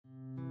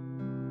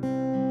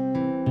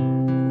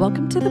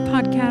Welcome to the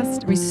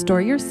podcast, Restore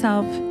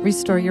Yourself,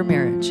 Restore Your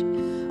Marriage,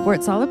 where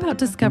it's all about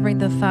discovering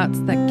the thoughts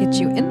that get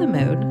you in the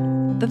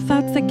mood, the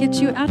thoughts that get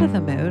you out of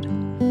the mood,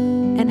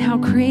 and how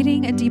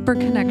creating a deeper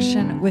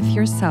connection with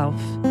yourself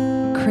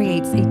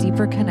creates a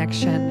deeper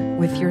connection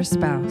with your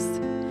spouse.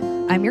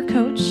 I'm your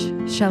coach,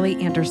 Shelly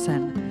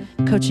Anderson,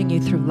 coaching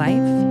you through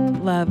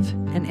life, love,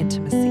 and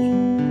intimacy.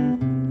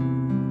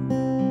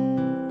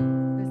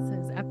 This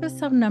is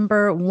episode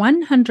number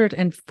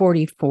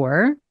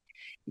 144.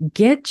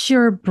 Get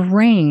your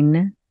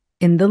brain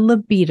in the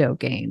libido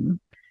game.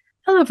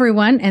 Hello,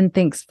 everyone, and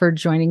thanks for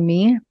joining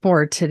me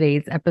for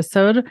today's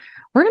episode.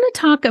 We're going to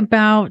talk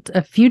about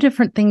a few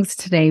different things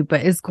today,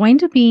 but it's going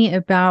to be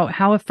about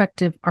how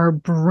effective our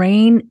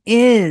brain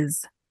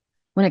is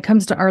when it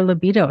comes to our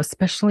libido,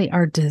 especially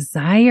our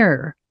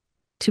desire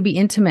to be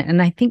intimate.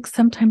 And I think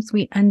sometimes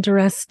we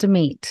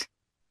underestimate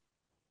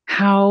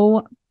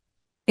how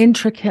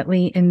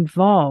intricately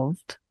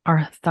involved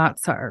our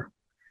thoughts are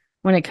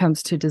when it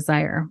comes to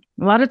desire.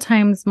 A lot of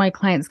times my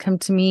clients come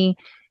to me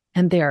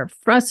and they are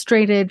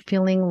frustrated,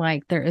 feeling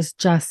like there is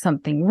just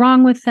something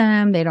wrong with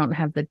them. They don't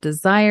have the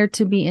desire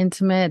to be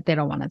intimate. They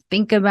don't want to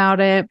think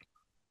about it.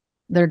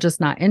 They're just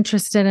not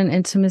interested in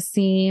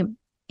intimacy.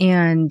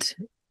 And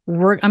I'm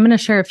going to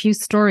share a few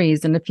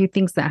stories and a few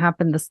things that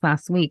happened this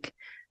last week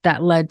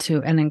that led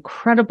to an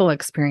incredible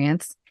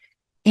experience.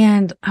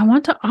 And I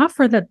want to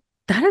offer that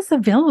is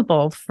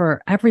available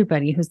for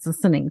everybody who's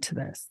listening to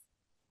this.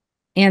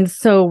 And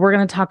so we're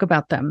going to talk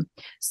about them.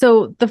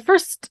 So the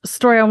first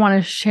story I want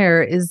to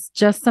share is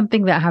just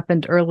something that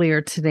happened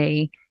earlier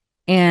today.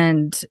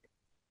 And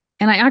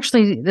I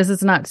actually, this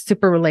is not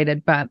super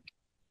related, but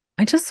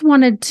I just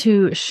wanted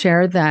to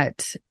share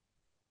that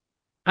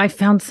I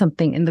found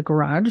something in the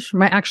garage.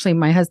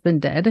 My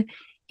husband did.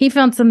 He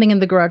found something in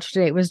the garage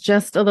today. It was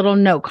just a little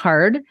note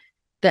card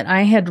that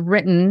I had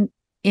written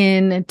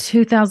in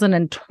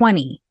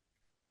 2020.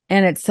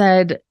 And it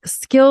said,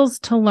 skills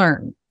to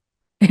learn.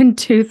 In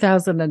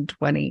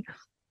 2020.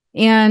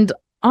 And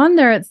on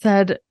there, it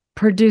said,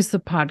 produce a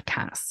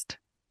podcast.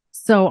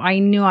 So I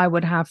knew I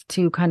would have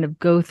to kind of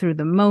go through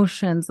the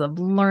motions of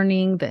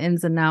learning the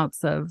ins and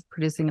outs of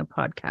producing a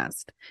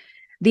podcast.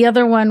 The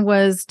other one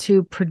was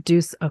to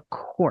produce a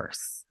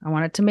course. I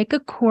wanted to make a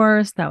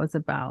course that was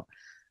about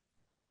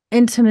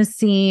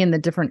intimacy and the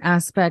different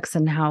aspects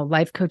and how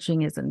life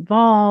coaching is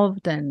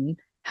involved and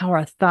how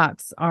our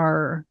thoughts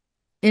are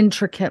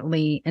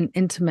intricately and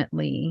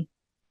intimately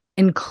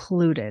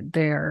included.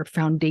 They're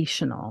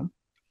foundational.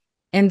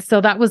 And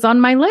so that was on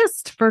my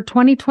list for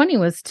 2020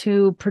 was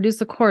to produce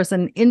a course.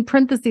 And in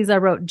parentheses, I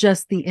wrote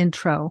just the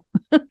intro.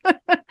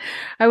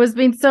 I was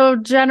being so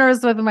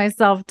generous with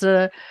myself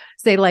to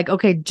say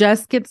okay,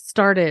 just get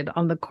started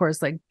on the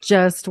course,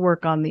 just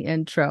work on the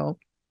intro.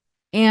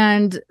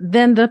 And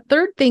then the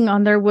third thing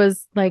on there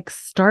was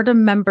start a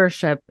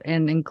membership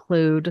and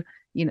include,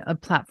 a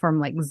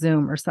platform like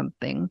Zoom or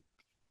something.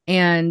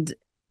 And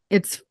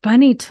it's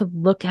funny to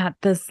look at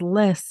this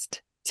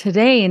list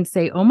today and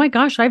say, oh my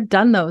gosh, I've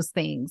done those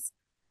things.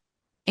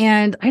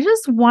 And I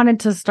just wanted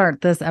to start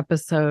this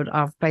episode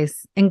off by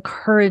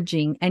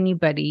encouraging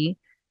anybody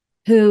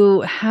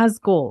who has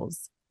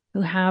goals, who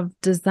have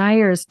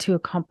desires to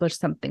accomplish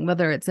something,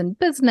 whether it's in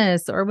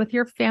business or with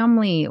your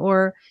family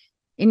or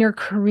in your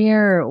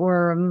career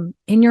or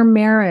in your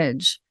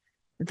marriage,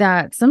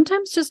 that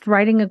sometimes just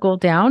writing a goal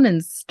down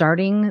and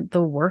starting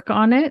the work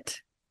on it,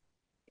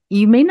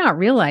 you may not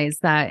realize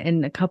that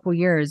in a couple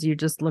years, you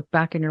just look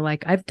back and you're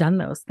like, I've done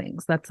those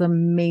things. That's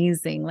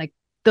amazing.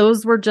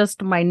 Those were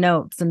just my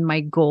notes and my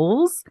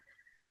goals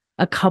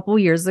a couple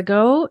years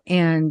ago.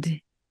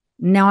 And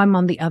now I'm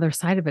on the other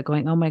side of it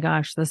going, oh my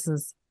gosh, this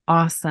is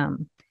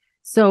awesome.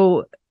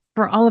 So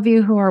for all of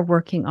you who are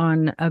working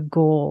on a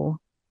goal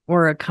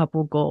or a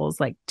couple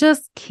goals,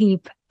 just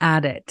keep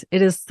at it.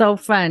 It is so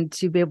fun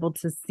to be able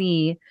to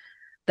see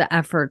the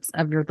efforts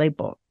of your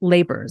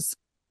labors.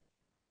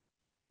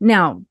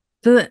 Now,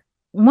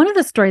 one of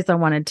the stories I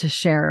wanted to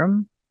share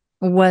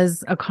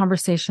was a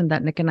conversation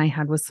that Nick and I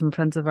had with some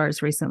friends of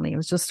ours recently. It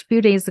was just a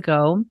few days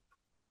ago.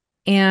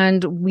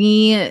 And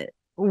we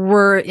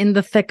were in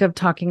the thick of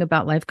talking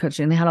about life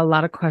coaching. They had a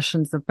lot of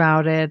questions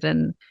about it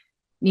and,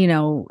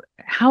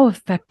 how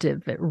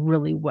effective it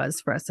really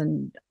was for us.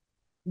 And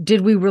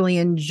did we really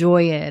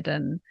enjoy it?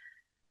 And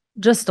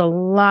just a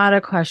lot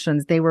of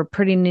questions. They were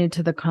pretty new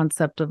to the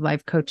concept of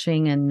life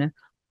coaching.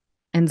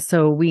 And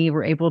so we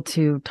were able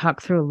to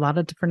talk through a lot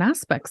of different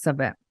aspects of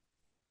it.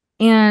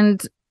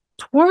 And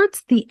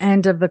towards the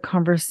end of the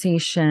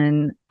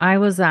conversation, I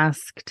was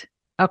asked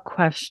a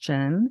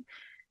question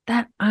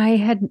that I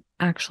had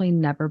actually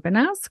never been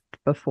asked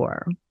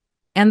before.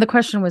 And the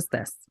question was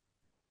this: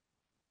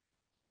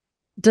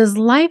 does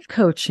life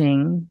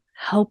coaching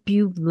help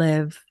you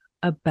live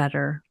a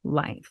better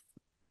life?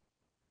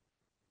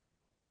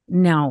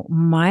 Now,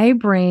 my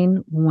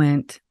brain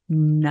went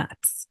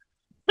nuts.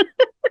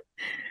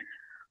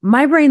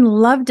 My brain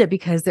loved it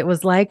because it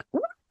was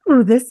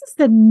this is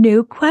a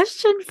new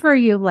question for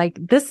you. Like,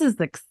 this is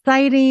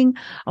exciting.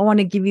 I want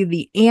to give you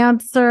the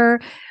answer.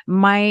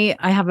 I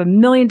have a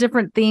million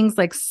different things,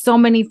 like so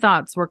many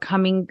thoughts were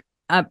coming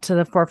up to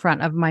the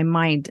forefront of my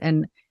mind.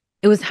 And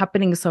it was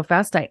happening so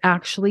fast. I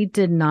actually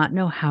did not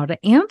know how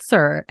to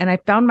answer. And I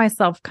found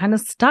myself kind of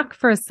stuck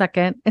for a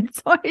second. And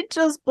so I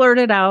just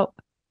blurted out,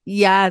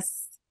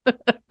 yes.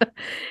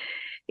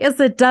 Yes,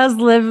 it does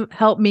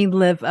help me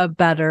live a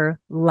better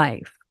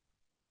life.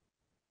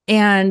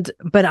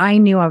 But I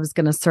knew I was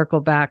going to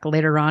circle back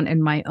later on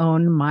in my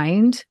own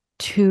mind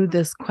to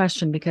this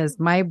question because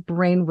my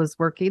brain was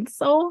working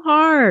so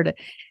hard.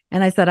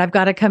 And I said, I've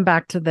got to come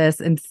back to this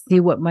and see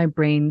what my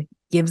brain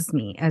gives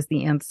me as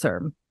the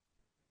answer.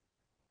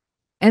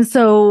 And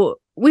so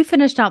we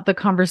finished out the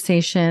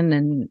conversation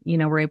and,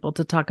 we're able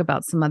to talk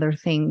about some other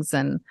things.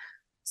 And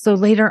so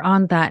later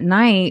on that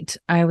night,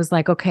 I was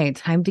like, okay,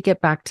 time to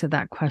get back to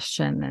that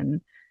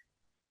question.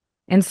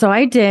 And so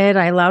I did.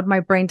 I allowed my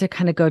brain to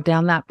kind of go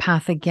down that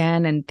path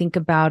again and think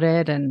about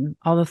it. And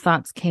all the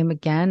thoughts came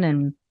again.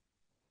 And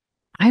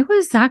I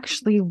was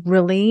actually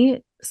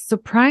really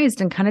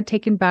surprised and kind of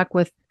taken back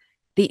with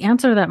the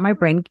answer that my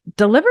brain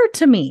delivered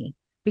to me,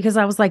 because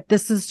I was like,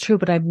 this is true,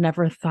 but I've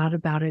never thought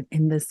about it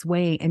in this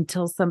way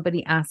until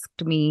somebody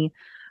asked me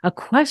a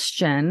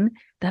question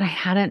that I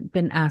hadn't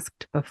been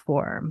asked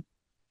before.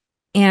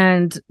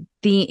 And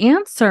the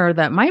answer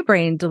that my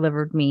brain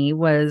delivered me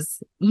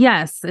was,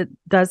 yes, it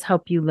does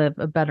help you live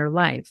a better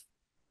life.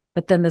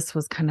 But then this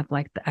was kind of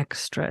like the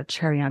extra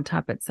cherry on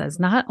top. It says,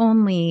 not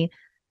only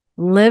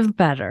live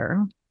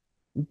better,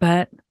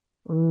 but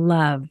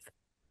love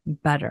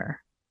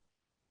better.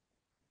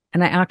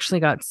 And I actually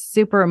got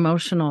super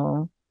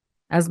emotional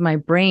as my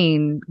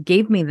brain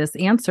gave me this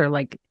answer,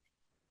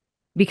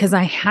 because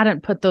I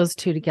hadn't put those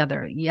two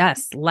together.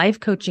 Yes, life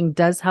coaching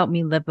does help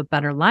me live a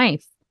better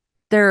life.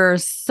 There are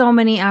so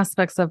many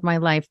aspects of my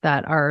life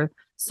that are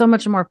so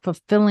much more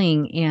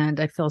fulfilling, and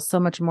I feel so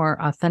much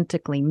more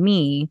authentically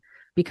me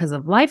because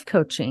of life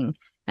coaching.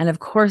 And of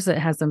course, it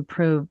has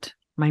improved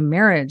my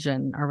marriage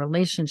and our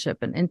relationship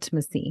and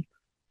intimacy.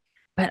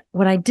 But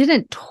what I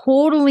didn't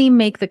totally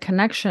make the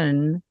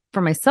connection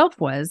for myself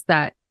was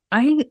that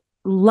I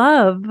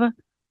love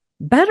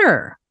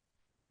better.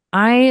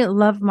 I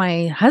love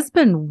my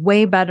husband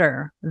way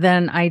better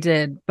than I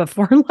did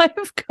before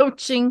life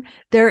coaching.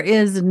 There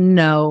is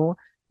no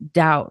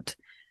doubt.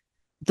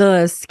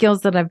 The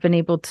skills that I've been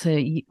able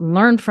to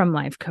learn from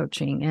life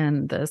coaching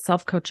and the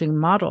self-coaching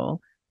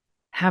model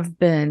have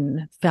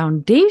been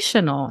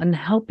foundational in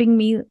helping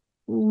me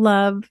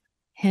love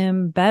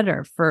him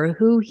better for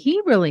who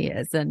he really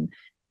is and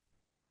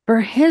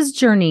for his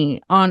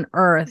journey on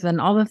earth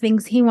and all the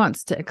things he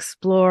wants to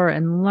explore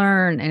and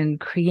learn and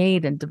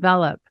create and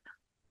develop.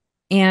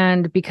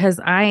 And because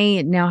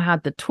I now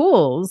had the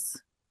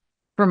tools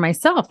for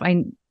myself,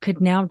 I could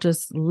now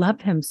just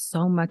love him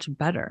so much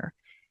better.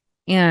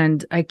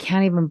 And I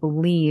can't even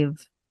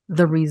believe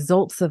the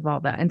results of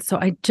all that. And so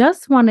I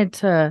just wanted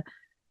to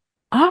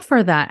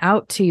offer that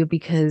out to you,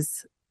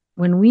 because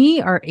when we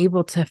are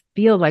able to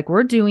feel like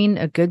we're doing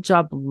a good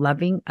job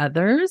loving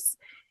others,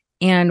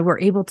 and we're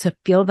able to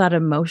feel that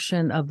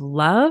emotion of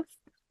love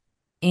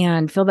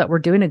and feel that we're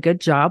doing a good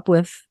job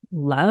with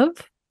love,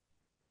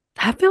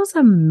 that feels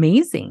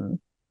amazing.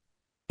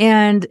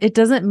 And it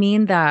doesn't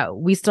mean that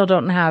we still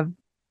don't have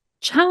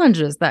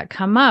challenges that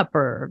come up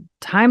or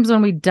times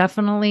when we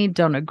definitely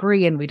don't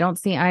agree and we don't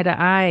see eye to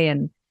eye.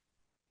 And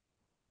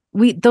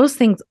those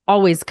things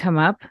always come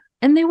up,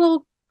 and they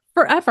will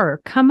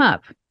forever come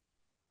up.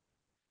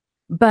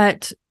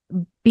 But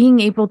being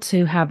able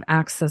to have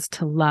access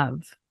to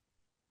love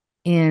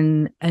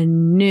in a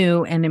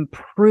new and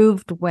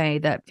improved way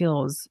that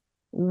feels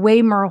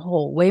way more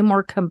whole, way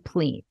more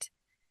complete,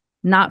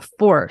 not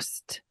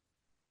forced,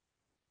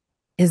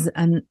 is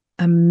an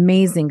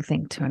amazing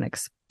thing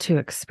to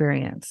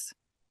experience.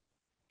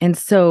 And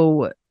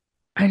so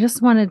I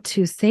just wanted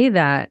to say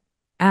that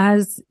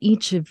as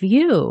each of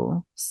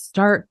you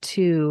start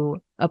to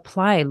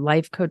apply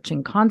life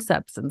coaching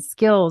concepts and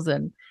skills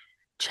and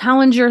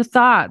challenge your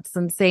thoughts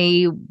and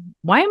say,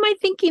 why am I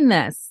thinking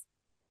this?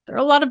 There are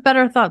a lot of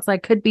better thoughts I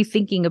could be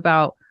thinking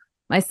about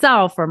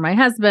myself or my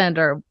husband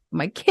or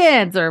my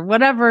kids or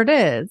whatever it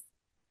is.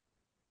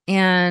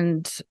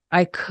 And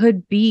I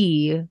could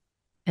be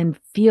and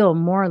feel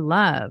more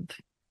love.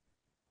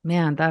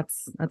 Man,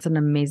 that's an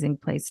amazing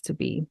place to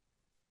be.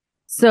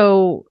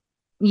 So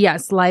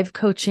yes, life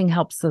coaching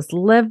helps us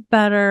live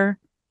better,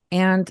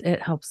 and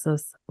it helps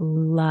us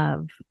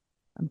love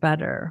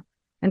better.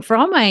 And for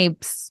all my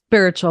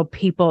spiritual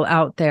people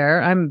out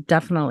there, I'm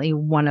definitely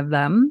one of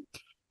them.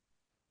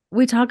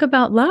 We talk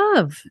about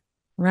love,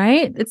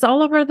 right? It's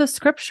all over the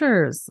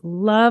scriptures.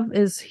 Love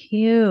is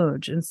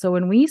huge. And so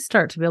when we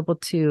start to be able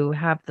to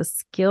have the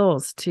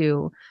skills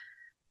to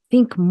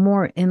think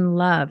more in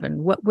love,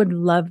 and what would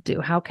love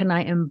do? How can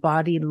I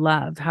embody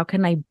love? How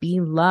can I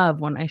be love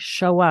when I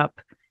show up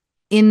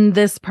in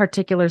this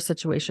particular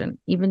situation,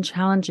 even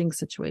challenging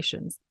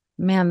situations?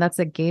 Man, that's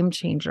a game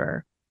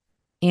changer.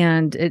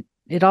 And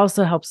it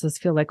also helps us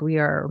feel like we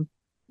are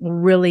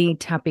really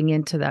tapping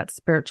into that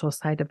spiritual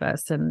side of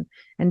us and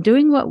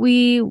doing what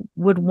we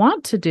would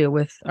want to do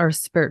with our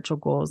spiritual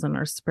goals and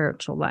our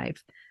spiritual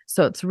life.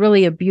 So it's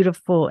really a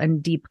beautiful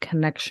and deep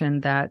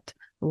connection that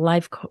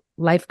life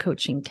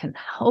coaching can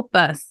help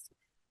us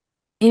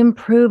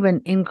improve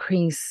and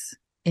increase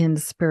in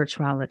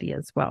spirituality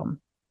as well.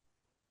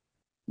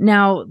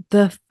 Now,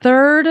 the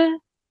third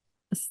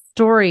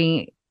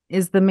story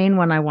is the main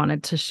one I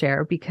wanted to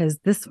share because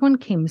this one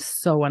came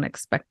so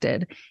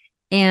unexpected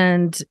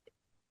and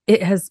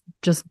it has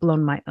just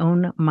blown my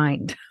own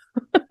mind.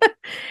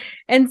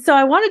 And so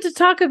I wanted to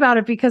talk about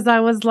it because I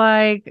was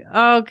like,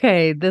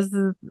 okay,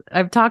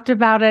 I've talked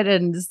about it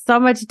in so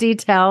much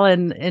detail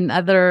in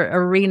other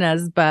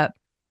arenas, but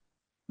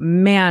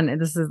man,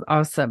 this is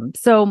awesome.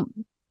 So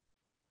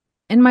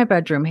in my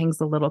bedroom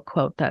hangs a little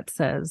quote that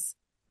says,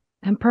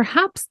 and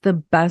perhaps the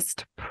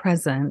best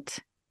present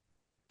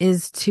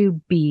is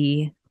to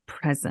be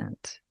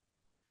present.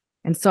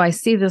 And so I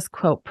see this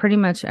quote pretty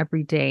much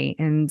every day.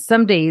 And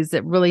some days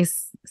it really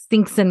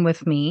sinks in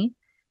with me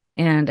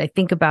and I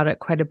think about it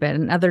quite a bit.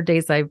 And other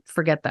days I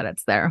forget that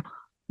it's there.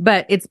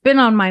 But it's been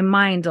on my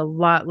mind a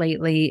lot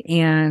lately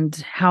and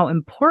how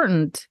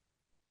important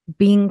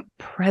being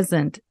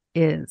present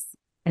is,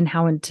 and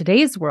how in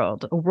today's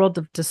world, a world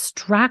of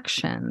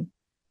distraction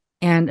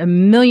and a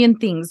million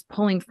things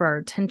pulling for our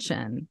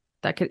attention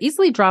that could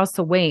easily draw us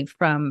away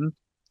from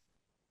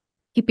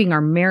keeping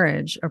our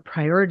marriage a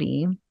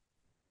priority,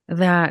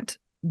 that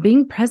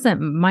being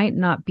present might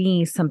not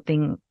be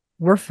something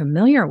we're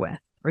familiar with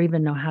or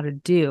even know how to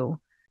do.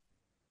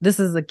 This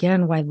is,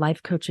 again, why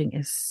life coaching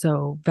is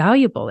so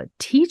valuable. It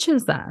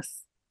teaches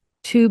us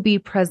to be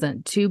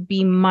present, to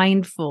be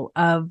mindful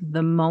of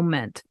the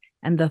moment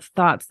and the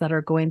thoughts that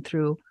are going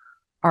through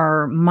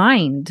our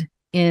mind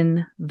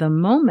in the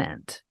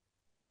moment.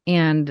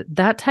 And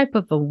that type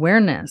of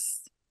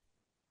awareness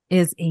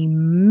is a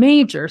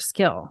major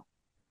skill.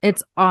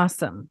 It's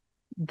awesome.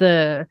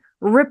 The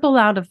ripple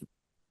out of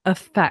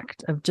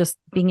effect of just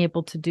being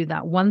able to do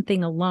that one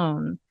thing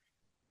alone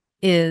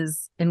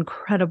is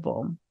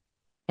incredible.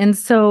 And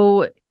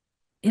so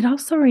it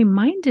also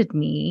reminded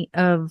me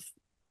of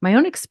my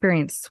own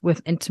experience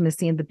with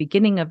intimacy in the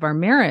beginning of our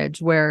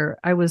marriage, where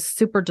I was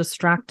super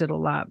distracted a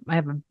lot. I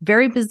have a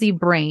very busy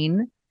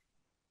brain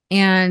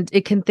and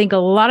it can think a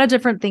lot of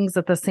different things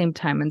at the same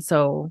time. And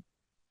so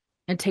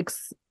it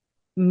takes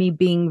me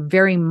being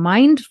very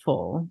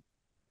mindful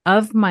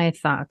of my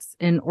thoughts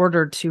in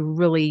order to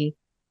really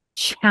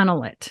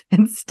channel it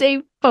and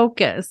stay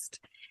focused.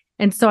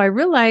 And so I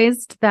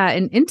realized that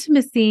in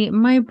intimacy,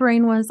 my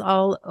brain was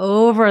all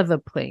over the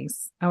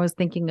place. I was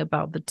thinking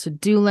about the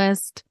to-do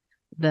list,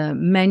 the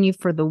menu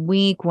for the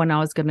week, when I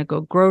was going to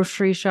go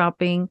grocery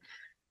shopping.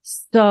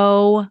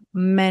 So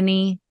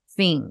many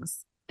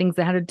things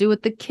that had to do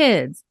with the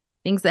kids,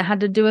 things that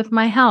had to do with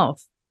my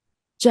health.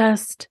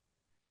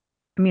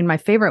 My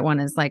favorite one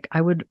is like,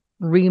 I would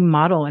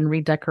remodel and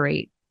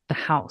redecorate the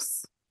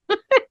house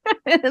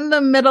in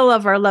the middle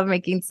of our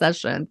lovemaking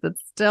sessions. It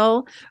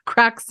still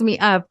cracks me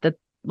up that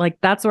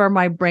that's where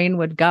my brain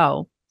would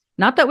go.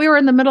 Not that we were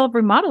in the middle of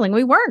remodeling.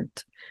 We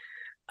weren't.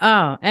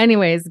 Oh,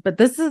 anyways, but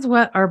this is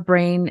what our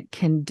brain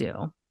can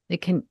do.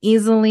 It can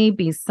easily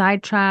be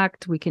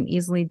sidetracked. We can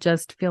easily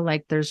just feel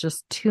like there's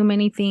just too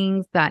many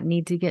things that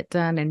need to get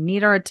done and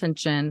need our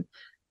attention.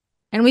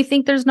 And we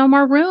think there's no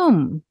more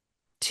room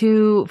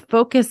to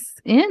focus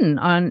in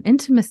on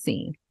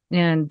intimacy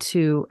and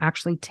to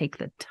actually take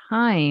the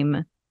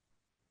time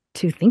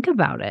to think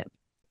about it.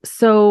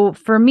 So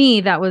for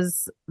me, that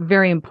was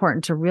very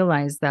important to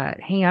realize that,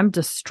 hey, I'm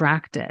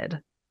distracted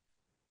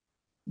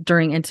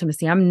during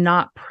intimacy. I'm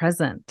not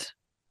present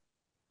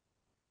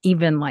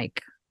even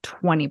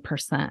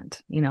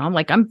 20%,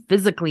 I'm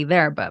physically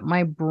there, but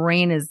my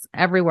brain is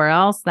everywhere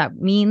else. That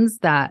means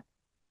that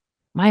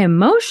my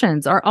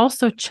emotions are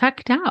also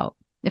checked out.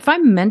 If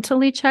I'm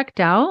mentally checked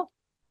out,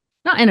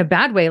 not in a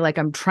bad way, like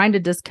I'm trying to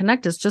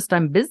disconnect, it's just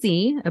I'm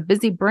busy, a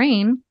busy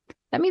brain.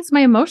 That means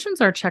my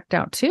emotions are checked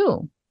out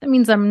too. That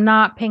means I'm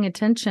not paying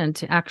attention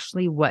to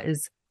actually what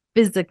is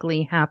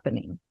physically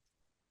happening.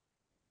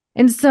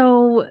 And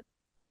so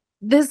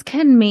this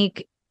can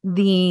make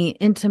the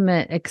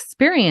intimate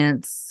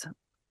experience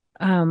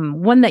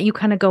one that you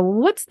kind of go,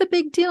 what's the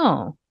big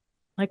deal?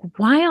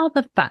 Why all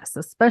the fuss,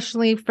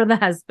 especially for the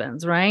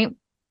husbands, right?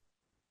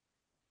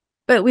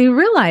 But we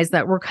realize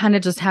that we're kind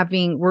of just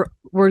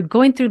we're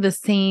going through the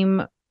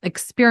same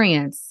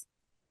experience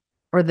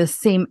or the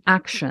same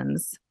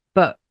actions,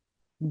 but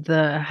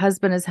the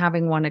husband is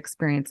having one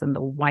experience and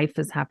the wife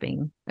is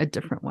having a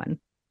different one.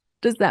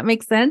 Does that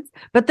make sense?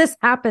 But this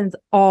happens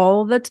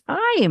all the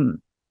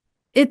time.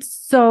 It's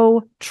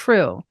so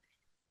true.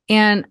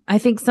 And I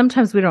think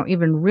sometimes we don't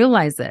even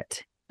realize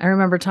it. I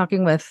remember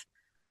talking with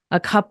a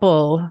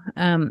couple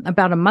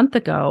about a month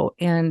ago,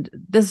 and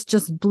this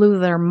just blew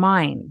their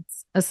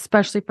minds,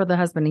 especially for the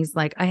husband. He's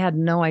like, I had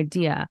no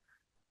idea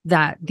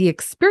that the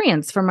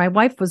experience for my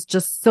wife was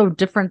just so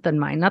different than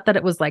mine. Not that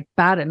it was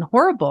bad and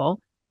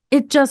horrible.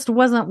 It just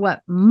wasn't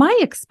what my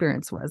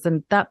experience was.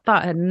 And that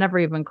thought had never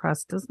even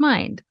crossed his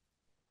mind.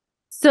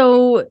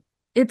 So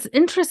it's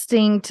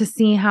interesting to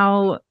see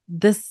how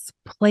this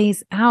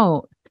plays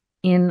out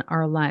in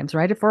our lives,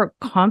 right? If we're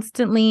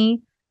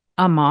constantly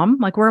a mom,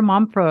 like we're a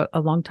mom for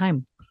a long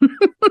time.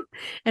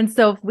 And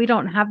so if we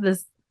don't have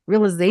this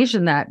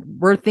realization that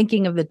we're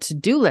thinking of the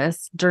to-do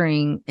list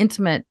during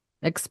intimate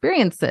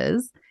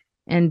experiences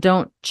and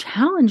don't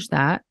challenge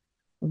that,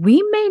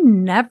 we may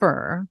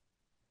never,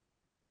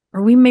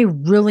 or we may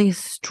really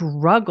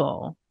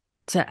struggle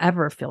to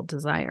ever feel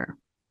desire,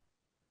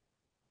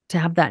 to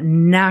have that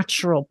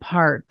natural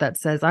part that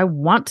says, I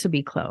want to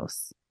be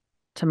close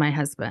to my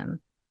husband.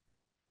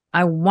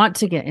 I want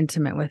to get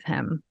intimate with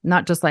him,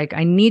 not just like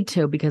I need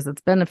to because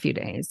it's been a few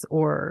days,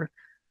 or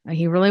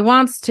he really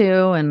wants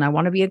to and I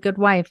want to be a good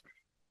wife,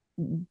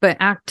 but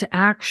to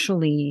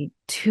actually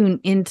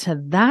tune into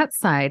that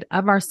side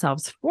of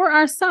ourselves for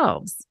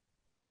ourselves.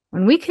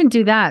 When we can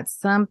do that,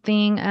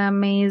 something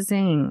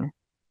amazing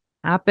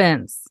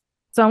happens.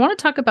 So I want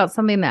to talk about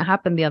something that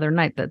happened the other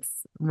night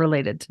that's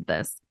related to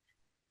this.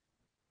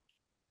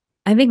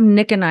 I think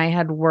Nick and I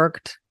had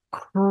worked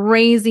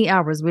crazy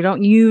hours. We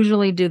don't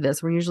usually do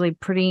this. We're usually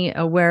pretty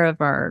aware of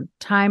our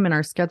time and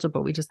our schedule,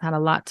 but we just had a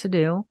lot to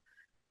do.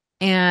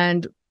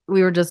 And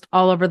we were just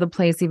all over the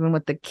place, even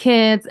with the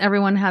kids.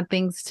 Everyone had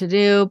things to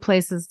do,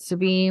 places to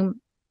be.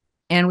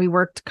 And we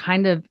worked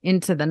kind of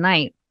into the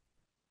night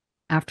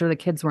after the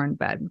kids were in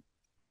bed.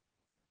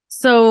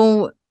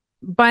 So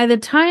by the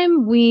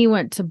time we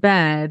went to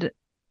bed,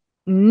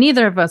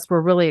 neither of us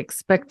were really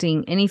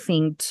expecting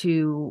anything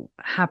to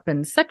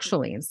happen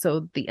sexually. And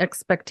so the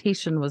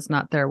expectation was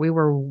not there. We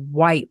were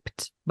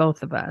wiped,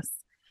 both of us.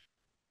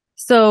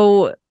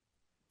 So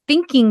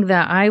thinking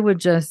that I would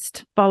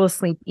just fall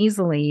asleep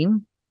easily,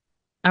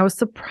 I was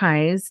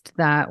surprised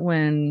that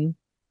when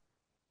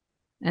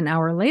an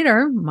hour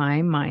later,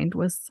 my mind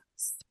was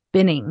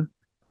spinning.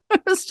 I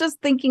was just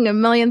thinking a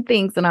million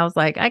things. And I was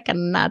like, I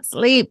cannot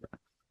sleep.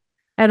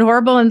 I had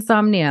horrible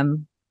insomnia.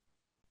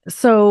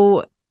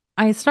 So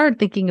I started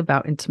thinking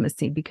about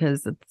intimacy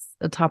because it's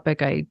a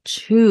topic I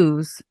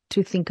choose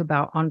to think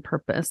about on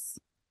purpose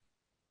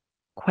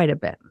quite a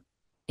bit.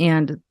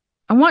 And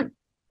I want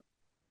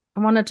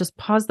to just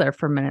pause there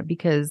for a minute,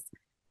 because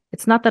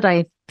it's not that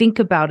I think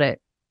about it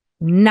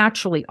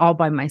naturally all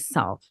by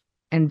myself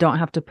and don't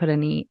have to put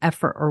any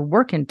effort or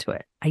work into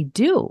it. I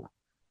do.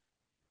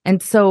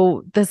 And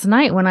so this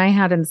night when I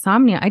had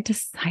insomnia, I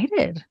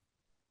decided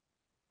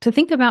to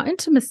think about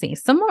intimacy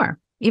some more,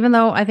 even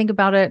though I think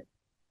about it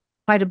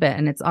quite a bit.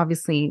 And it's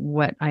obviously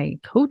what I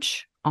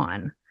coach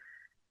on.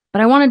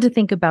 But I wanted to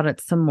think about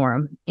it some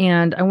more.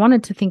 And I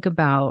wanted to think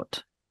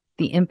about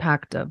the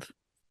impact of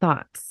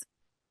thoughts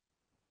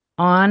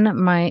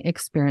on my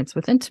experience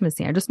with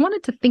intimacy. I just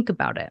wanted to think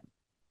about it.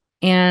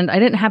 And I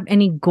didn't have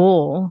any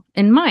goal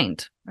in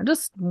mind. I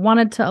just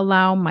wanted to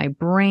allow my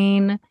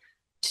brain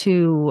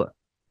to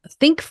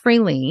think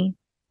freely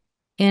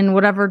in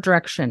whatever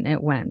direction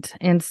it went.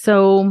 And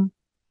so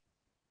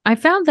I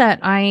found that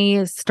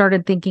I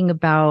started thinking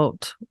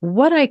about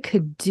what I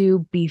could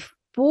do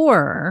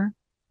before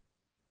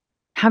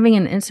having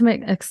an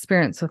intimate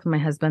experience with my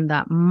husband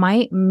that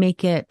might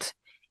make it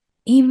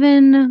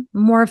even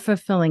more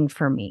fulfilling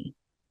for me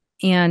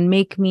and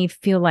make me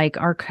feel like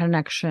our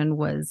connection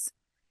was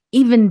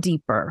even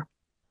deeper.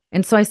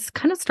 And so I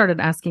kind of started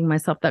asking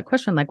myself that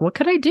question, like, what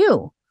could I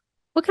do?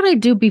 What could I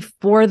do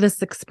before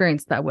this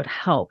experience that would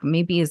help?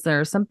 Maybe is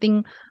there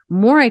something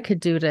more I could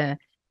do to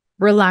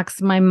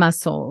relax my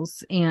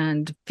muscles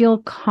and feel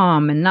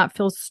calm and not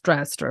feel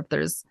stressed? Or if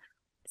there's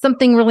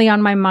something really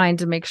on my mind,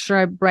 to make sure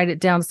I write it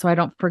down so I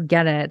don't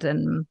forget it.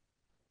 And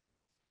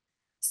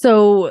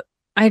so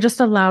I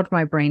just allowed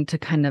my brain to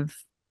kind of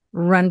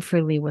run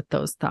freely with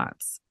those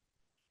thoughts.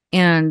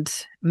 And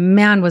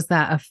man, was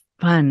that a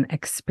fun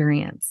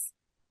experience.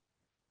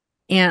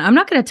 And I'm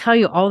not going to tell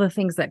you all the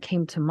things that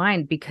came to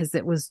mind because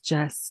it was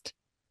just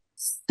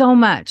so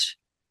much.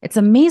 It's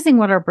amazing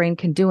what our brain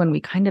can do when we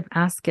kind of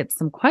ask it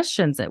some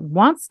questions. It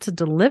wants to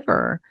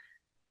deliver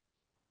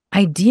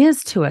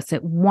ideas to us.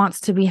 It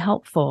wants to be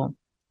helpful.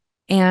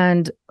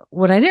 And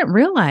what I didn't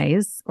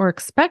realize or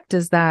expect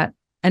is that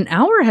an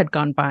hour had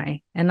gone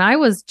by and I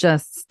was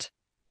just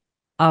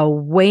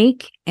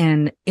awake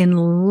and in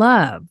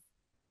love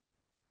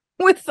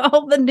with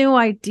all the new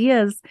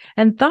ideas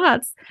and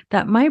thoughts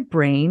that my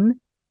brain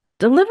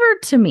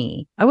delivered to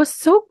me. I was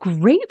so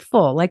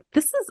grateful. Like,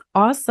 this is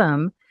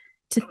awesome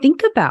to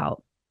think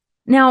about.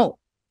 Now,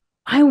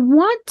 I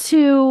want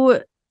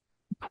to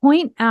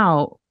point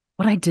out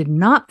what I did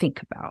not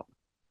think about,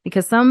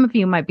 because some of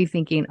you might be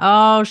thinking,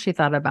 oh, she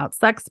thought about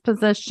sex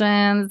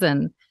positions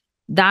and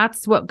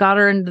that's what got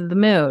her into the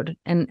mood.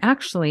 And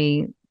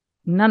actually,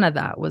 none of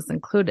that was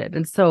included.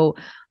 And so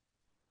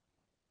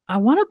I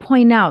want to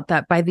point out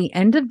that by the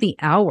end of the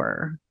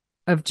hour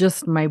of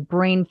just my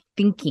brain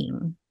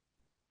thinking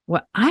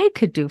what I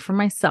could do for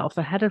myself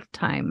ahead of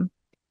time,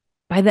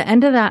 by the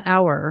end of that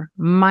hour,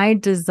 my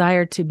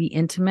desire to be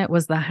intimate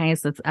was the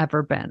highest it's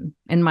ever been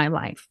in my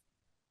life,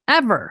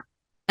 ever.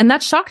 And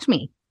that shocked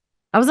me.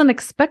 I wasn't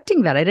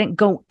expecting that. I didn't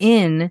go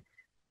in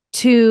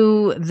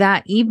to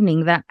that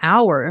evening, that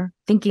hour,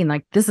 thinking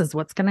like, this is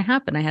what's going to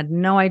happen. I had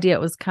no idea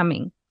it was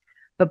coming.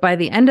 But by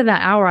the end of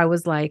that hour, I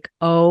was like,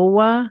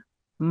 oh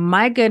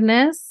my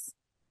goodness,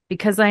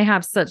 because I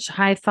have such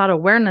high thought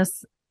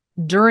awareness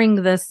during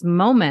this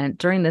moment,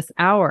 during this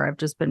hour, I've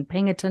just been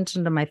paying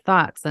attention to my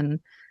thoughts and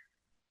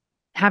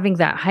having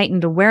that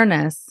heightened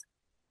awareness,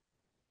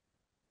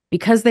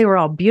 because they were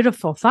all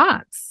beautiful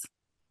thoughts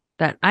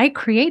that I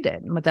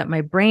created, that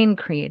my brain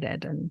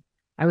created, and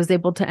I was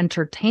able to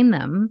entertain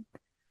them.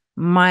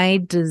 My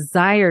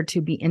desire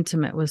to be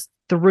intimate was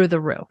through the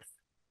roof.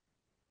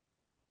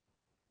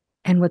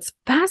 And what's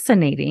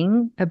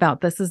fascinating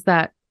about this is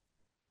that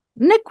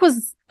Nick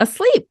was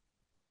asleep.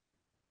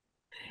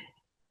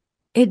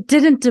 It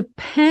didn't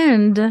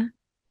depend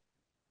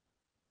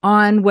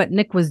on what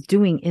Nick was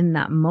doing in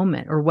that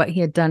moment or what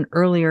he had done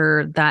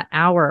earlier that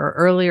hour or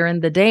earlier in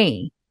the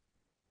day.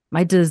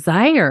 My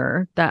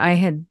desire that I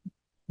had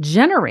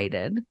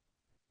generated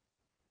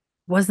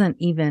wasn't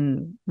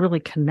even really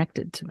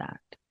connected to that.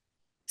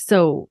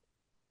 So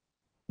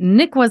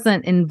Nick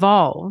wasn't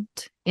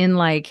involved in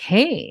like,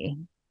 hey,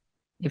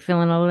 you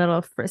feeling a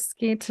little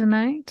frisky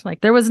tonight?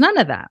 Like, there was none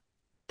of that.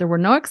 There were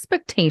no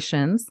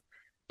expectations.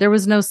 There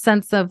was no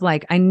sense of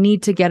like, I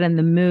need to get in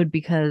the mood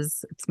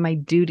because it's my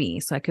duty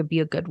so I could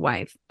be a good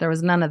wife. There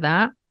was none of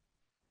that.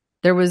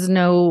 There was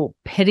no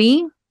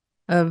pity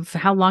of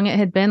how long it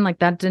had been. Like,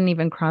 that didn't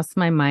even cross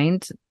my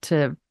mind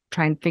to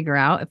try and figure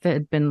out if it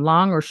had been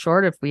long or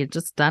short, if we had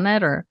just done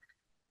it, or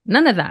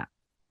none of that.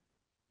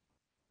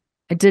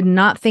 I did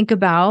not think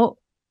about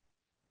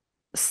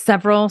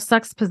several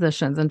sex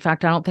positions. In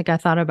fact, I don't think I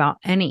thought about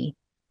any.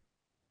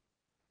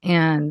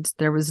 And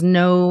there was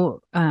no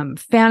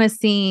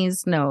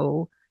fantasies,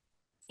 no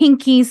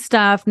kinky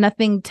stuff,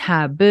 nothing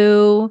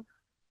taboo,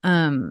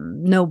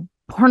 no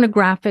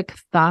pornographic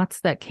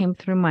thoughts that came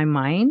through my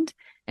mind.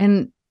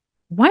 And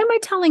why am I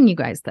telling you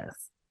guys this?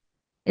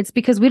 It's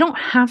because we don't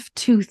have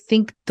to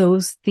think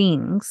those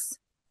things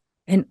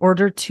in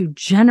order to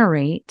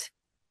generate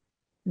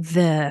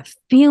the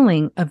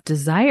feeling of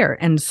desire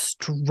and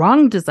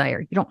strong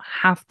desire. You don't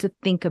have to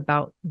think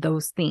about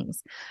those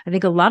things. I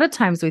think a lot of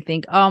times we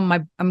think,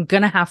 I'm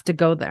going to have to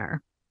go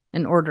there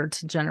in order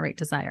to generate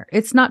desire.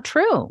 It's not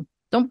true.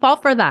 Don't fall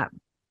for that.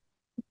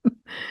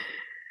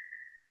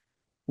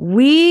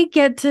 We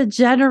get to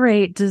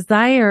generate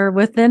desire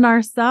within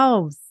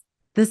ourselves.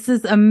 This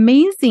is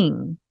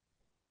amazing.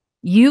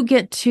 You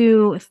get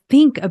to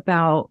think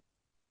about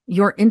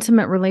your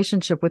intimate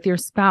relationship with your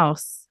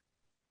spouse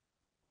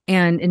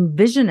and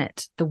envision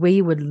it the way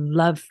you would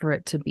love for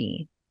it to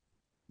be,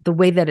 the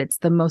way that it's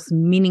the most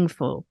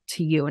meaningful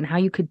to you, and how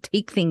you could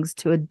take things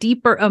to a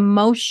deeper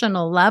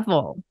emotional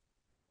level.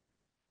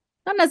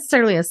 Not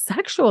necessarily a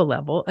sexual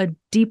level, a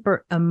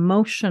deeper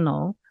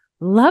emotional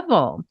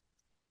level.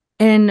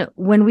 And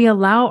when we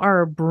allow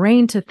our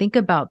brain to think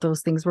about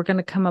those things, we're going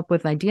to come up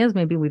with ideas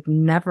maybe we've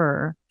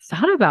never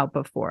thought about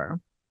before.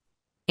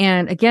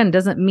 And again,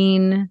 doesn't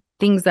mean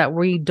things that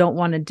we don't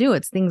want to do.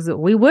 It's things that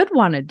we would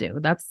want to do.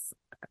 That's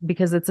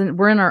because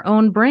we're in our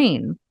own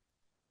brain.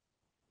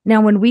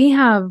 Now, when we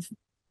have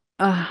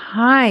a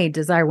high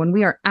desire, when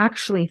we are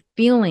actually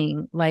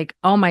feeling like,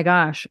 oh my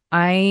gosh,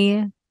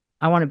 I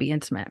want to be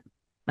intimate.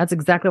 That's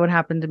exactly what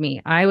happened to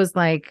me. I was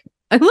like,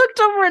 I looked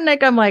over at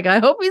Nick. I'm like, I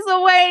hope he's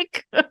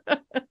awake.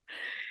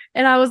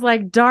 And I was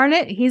like, darn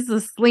it, he's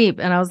asleep.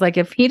 And I was like,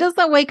 if he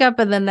doesn't wake up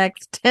in the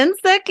next 10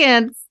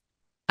 seconds,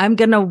 I'm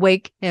going to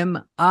wake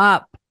him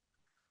up,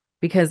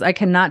 because I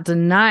cannot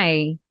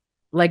deny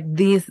like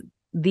these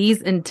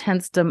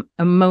intense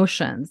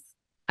emotions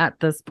at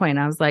this point.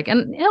 I was like,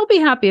 and he'll be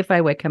happy if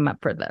I wake him up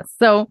for this.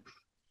 So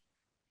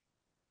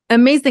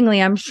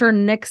amazingly, I'm sure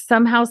Nick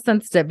somehow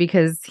sensed it,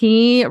 because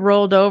he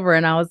rolled over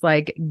and I was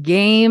like,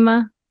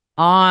 game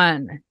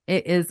on.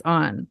 It is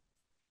on.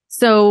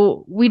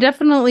 So we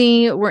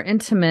definitely were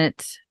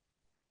intimate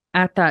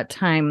at that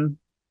time.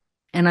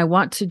 And I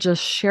want to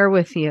just share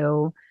with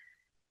you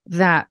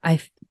that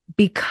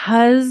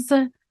because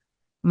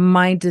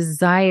my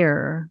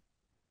desire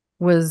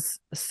was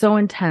so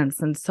intense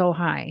and so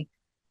high,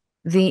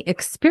 the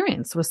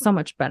experience was so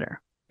much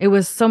better. It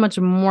was so much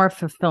more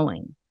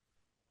fulfilling.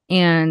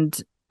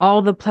 And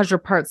all the pleasure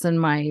parts in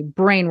my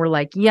brain were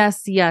like,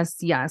 yes, yes,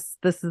 yes,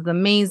 this is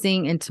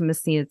amazing.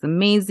 Intimacy is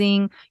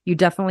amazing. You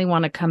definitely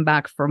want to come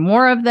back for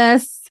more of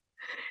this.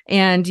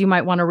 And you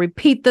might want to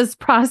repeat this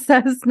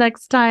process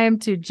next time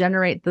to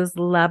generate this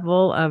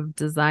level of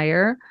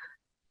desire.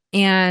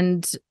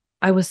 And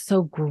I was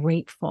so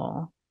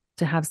grateful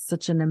to have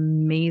such an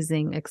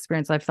amazing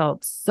experience. I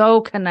felt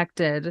so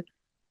connected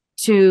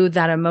to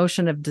that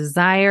emotion of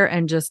desire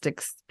and just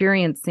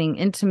experiencing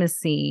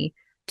intimacy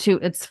to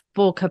its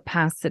full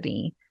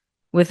capacity,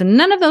 with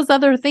none of those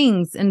other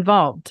things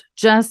involved,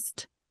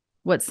 just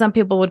what some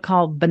people would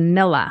call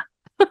vanilla.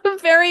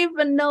 Very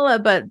vanilla,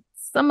 but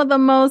some of the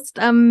most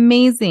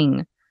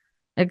amazing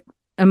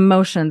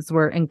emotions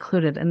were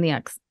included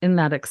in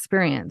that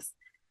experience.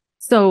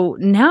 So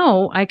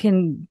now I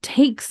can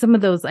take some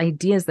of those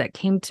ideas that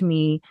came to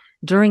me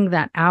during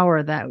that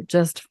hour that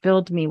just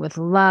filled me with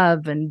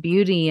love and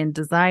beauty and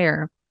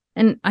desire.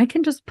 And I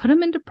can just put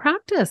them into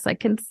practice. I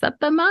can set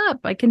them up.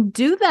 I can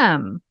do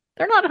them.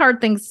 They're not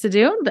hard things to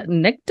do.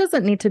 Nick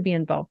doesn't need to be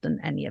involved in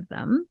any of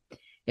them.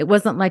 It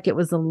wasn't like it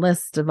was a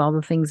list of all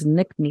the things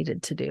Nick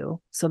needed to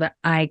do so that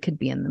I could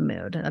be in the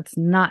mood. That's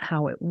not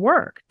how it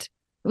worked.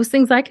 It was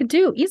things I could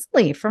do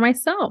easily for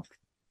myself.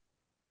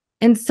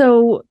 And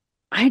so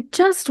I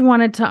just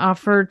wanted to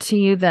offer to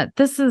you that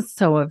this is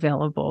so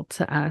available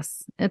to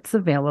us. It's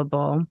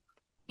available.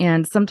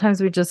 And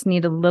sometimes we just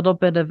need a little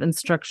bit of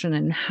instruction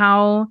in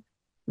how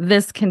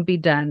this can be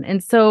done.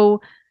 And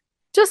so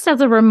just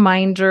as a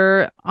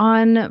reminder,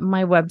 on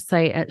my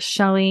website at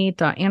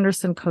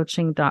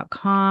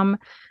shelley.andersoncoaching.com,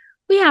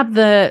 we have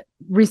the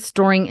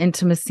Restoring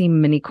Intimacy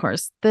mini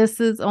course.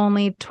 This is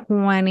only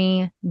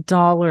 $20.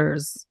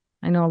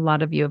 I know a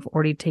lot of you have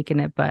already taken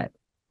it, but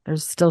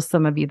there's still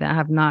some of you that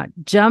have not.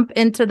 Jump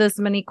into this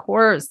mini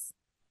course.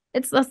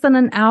 It's less than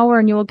an hour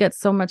and you will get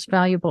so much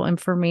valuable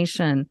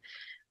information.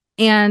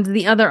 And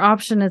the other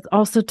option is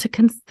also to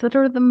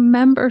consider the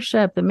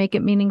membership, the Make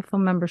It Meaningful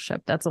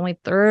membership. That's only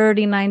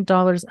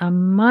 $39 a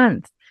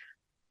month.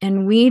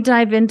 And we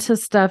dive into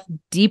stuff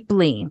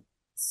deeply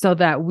so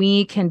that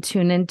we can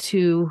tune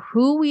into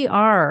who we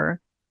are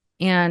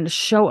and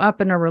show up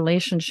in our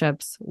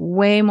relationships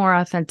way more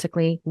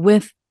authentically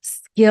with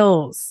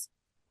skills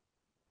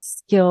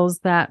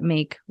that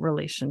make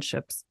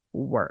relationships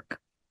work.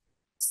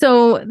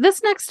 So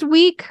this next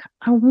week,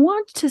 I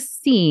want to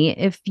see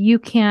if you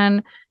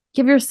can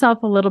give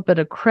yourself a little bit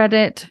of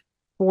credit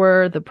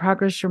for the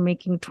progress you're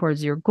making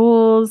towards your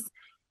goals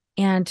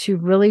and to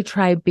really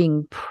try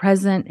being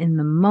present in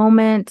the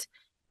moment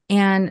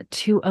and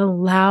to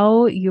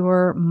allow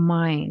your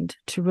mind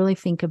to really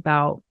think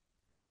about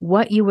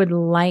what you would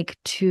like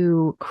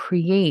to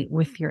create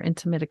with your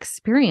intimate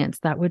experience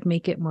that would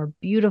make it more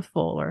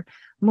beautiful or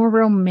more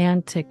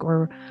romantic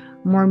or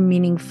more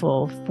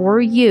meaningful for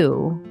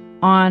you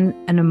on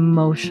an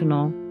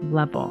emotional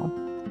level,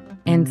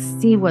 and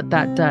see what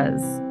that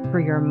does for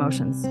your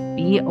emotions.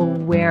 Be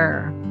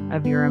aware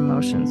of your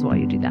emotions while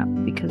you do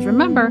that. Because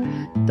remember,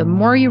 the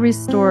more you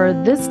restore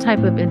this type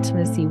of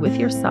intimacy with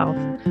yourself,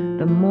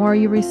 the more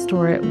you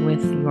restore it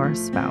with your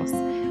spouse.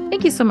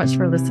 Thank you so much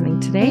for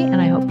listening today,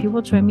 and I hope you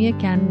will join me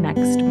again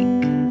next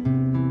week.